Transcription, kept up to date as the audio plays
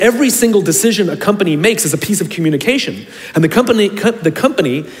Every single decision a company makes is a piece of communication. And the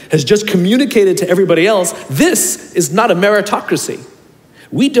company has just communicated to everybody else, this is not a meritocracy.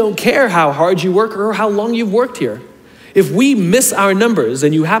 We don't care how hard you work or how long you've worked here. If we miss our numbers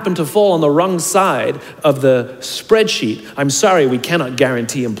and you happen to fall on the wrong side of the spreadsheet, I'm sorry, we cannot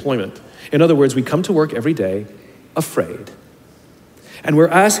guarantee employment. In other words, we come to work every day afraid. And we're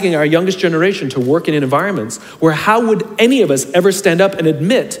asking our youngest generation to work in environments where how would any of us ever stand up and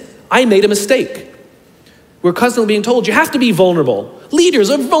admit, I made a mistake? We're constantly being told, you have to be vulnerable.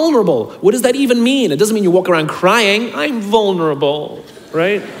 Leaders are vulnerable. What does that even mean? It doesn't mean you walk around crying, I'm vulnerable,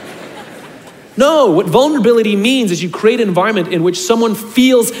 right? No, what vulnerability means is you create an environment in which someone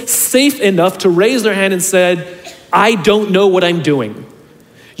feels safe enough to raise their hand and said, I don't know what I'm doing.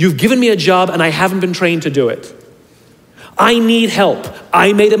 You've given me a job and I haven't been trained to do it. I need help.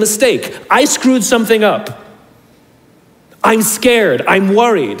 I made a mistake. I screwed something up. I'm scared. I'm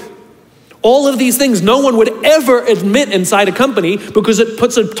worried. All of these things no one would ever admit inside a company because it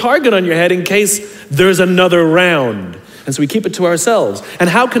puts a target on your head in case there's another round. And so we keep it to ourselves. And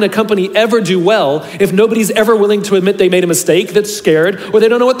how can a company ever do well if nobody's ever willing to admit they made a mistake, that's scared, or they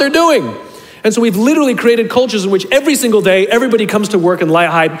don't know what they're doing? And so we've literally created cultures in which every single day everybody comes to work and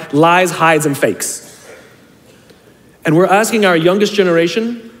lies, hides, and fakes. And we're asking our youngest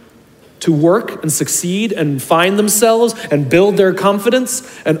generation to work and succeed and find themselves and build their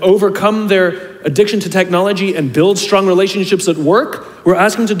confidence and overcome their addiction to technology and build strong relationships at work. We're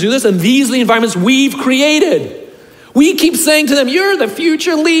asking them to do this, and these are the environments we've created. We keep saying to them, you're the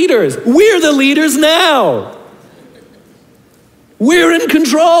future leaders. We're the leaders now. We're in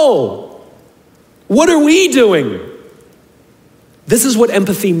control. What are we doing? This is what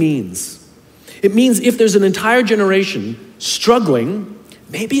empathy means. It means if there's an entire generation struggling,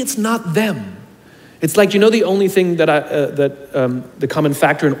 maybe it's not them. It's like, the only thing that the common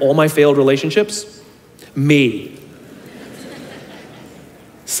factor in all my failed relationships? Me.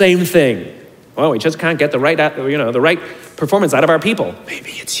 Same thing. Well, we just can't get the right performance out of our people.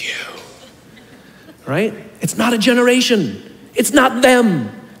 Maybe it's you. Right? It's not a generation. It's not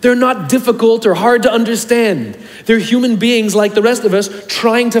them. They're not difficult or hard to understand. They're human beings like the rest of us,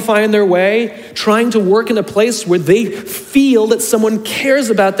 trying to find their way, trying to work in a place where they feel that someone cares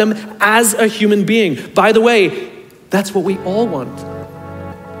about them as a human being. By the way, that's what we all want.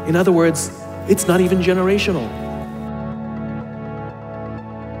 In other words, it's not even generational.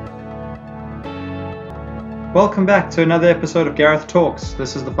 Welcome back to another episode of Gareth Talks.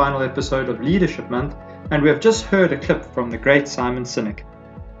 This is the final episode of Leadership Month, and we have just heard a clip from the great Simon Sinek.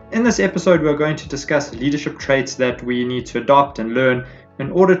 In this episode, we're going to discuss leadership traits that we need to adopt and learn in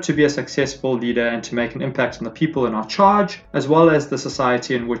order to be a successful leader and to make an impact on the people in our charge, as well as the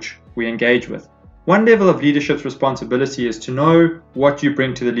society in which we engage with. One level of leadership's responsibility is to know what you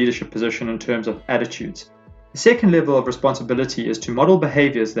bring to the leadership position in terms of attitudes. The second level of responsibility is to model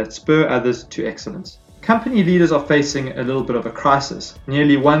behaviors that spur others to excellence. Company leaders are facing a little bit of a crisis.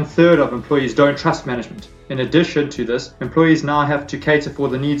 Nearly 1/3 of employees don't trust management. In addition to this, employees now have to cater for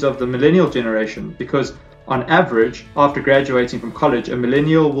the needs of the millennial generation because, on average, after graduating from college, a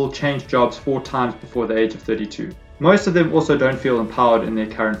millennial will change jobs 4 times before the age of 32. Most of them also don't feel empowered in their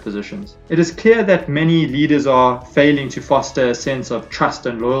current positions. It is clear that many leaders are failing to foster a sense of trust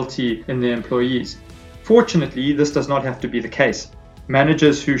and loyalty in their employees. Fortunately, this does not have to be the case.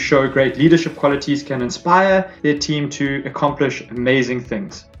 Managers who show great leadership qualities can inspire their team to accomplish amazing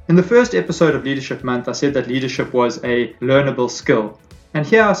things. In the first episode of Leadership Month, I said that leadership was a learnable skill. And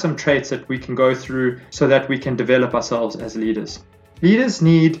here are some traits that we can go through so that we can develop ourselves as leaders. Leaders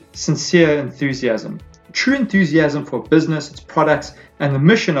need sincere enthusiasm. True enthusiasm for business, its products, and the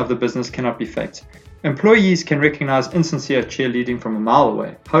mission of the business cannot be faked. Employees can recognize insincere cheerleading from a mile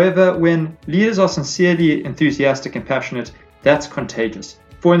away. However, when leaders are sincerely enthusiastic and passionate, that's contagious.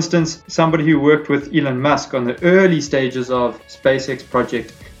 For instance, somebody who worked with Elon Musk on the early stages of SpaceX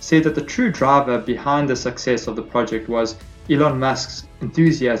project said that the true driver behind the success of the project was Elon Musk's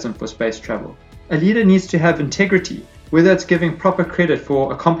enthusiasm for space travel. A leader needs to have integrity, whether it's giving proper credit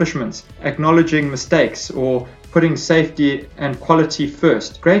for accomplishments, acknowledging mistakes, or putting safety and quality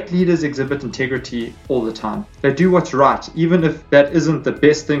first. Great leaders exhibit integrity all the time. They do what's right, even if that isn't the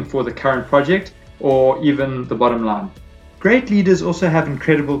best thing for the current project or even the bottom line. Great leaders also have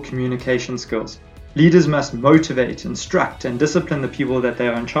incredible communication skills. Leaders must motivate, instruct, and discipline the people that they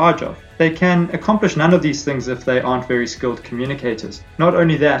are in charge of. They can accomplish none of these things if they aren't very skilled communicators. Not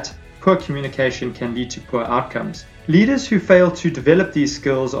only that, poor communication can lead to poor outcomes. Leaders who fail to develop these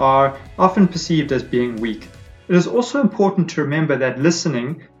skills are often perceived as being weak. It is also important to remember that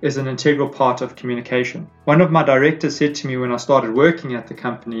listening is an integral part of communication. One of my directors said to me when I started working at the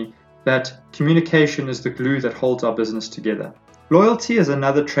company that communication is the glue that holds our business together. Loyalty is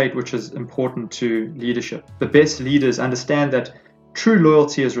another trait which is important to leadership. The best leaders understand that true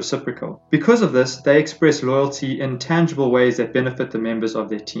loyalty is reciprocal. Because of this, they express loyalty in tangible ways that benefit the members of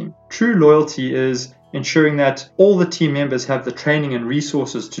their team. True loyalty is ensuring that all the team members have the training and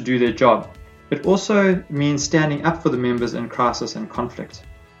resources to do their job. It also means standing up for the members in crisis and conflict.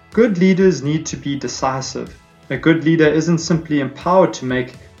 Good leaders need to be decisive. A good leader isn't simply empowered to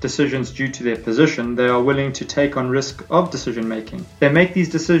make decisions due to their position. They are willing to take on risk of decision making. They make these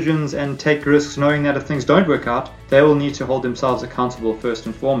decisions and take risks knowing that if things don't work out, they will need to hold themselves accountable first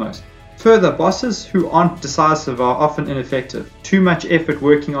and foremost. Further, bosses who aren't decisive are often ineffective. Too much effort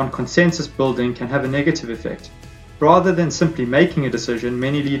working on consensus building can have a negative effect. Rather than simply making a decision,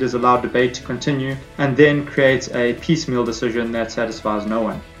 many leaders allow debate to continue and then create a piecemeal decision that satisfies no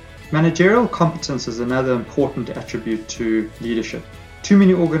one. Managerial competence is another important attribute to leadership. Too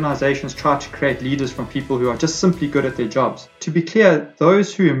many organizations try to create leaders from people who are just simply good at their jobs. To be clear,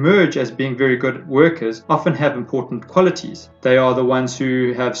 those who emerge as being very good workers often have important qualities. They are the ones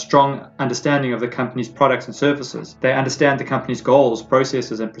who have strong understanding of the company's products and services. They understand the company's goals,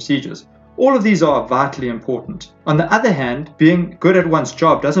 processes, and procedures. All of these are vitally important. On the other hand, being good at one's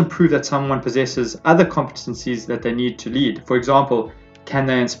job doesn't prove that someone possesses other competencies that they need to lead. For example, can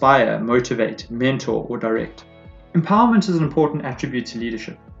they inspire, motivate, mentor, or direct? Empowerment is an important attribute to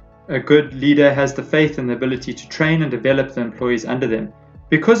leadership. A good leader has the faith and the ability to train and develop the employees under them.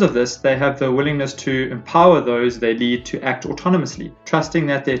 Because of this, they have the willingness to empower those they lead to act autonomously, trusting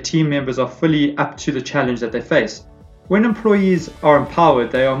that their team members are fully up to the challenge that they face. When employees are empowered,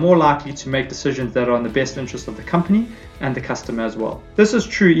 they are more likely to make decisions that are in the best interest of the company and the customer as well. This is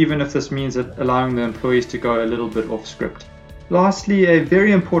true even if this means allowing the employees to go a little bit off script. Lastly, a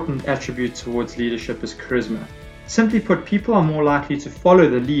very important attribute towards leadership is charisma. Simply put, people are more likely to follow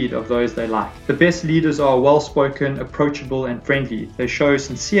the lead of those they like. The best leaders are well-spoken, approachable, and friendly. They show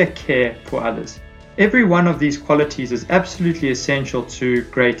sincere care for others. Every one of these qualities is absolutely essential to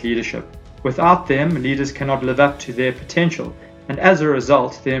great leadership. Without them, leaders cannot live up to their potential, and as a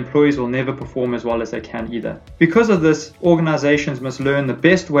result, their employees will never perform as well as they can either. Because of this, organizations must learn the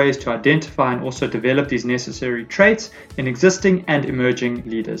best ways to identify and also develop these necessary traits in existing and emerging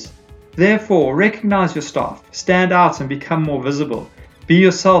leaders. Therefore, recognize your staff, stand out and become more visible. Be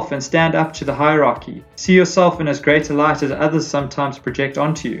yourself and stand up to the hierarchy. See yourself in as great a light as others sometimes project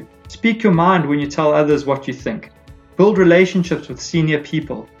onto you. Speak your mind when you tell others what you think. Build relationships with senior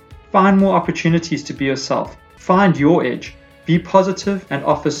people. Find more opportunities to be yourself. Find your edge. Be positive and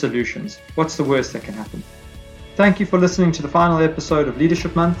offer solutions. What's the worst that can happen? Thank you for listening to the final episode of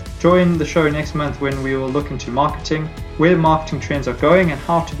Leadership Month. Join the show next month when we will look into marketing, where marketing trends are going, and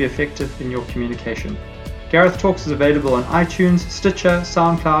how to be effective in your communication. Gareth Talks is available on iTunes, Stitcher,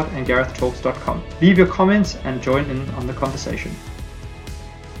 SoundCloud, and GarethTalks.com. Leave your comments and join in on the conversation.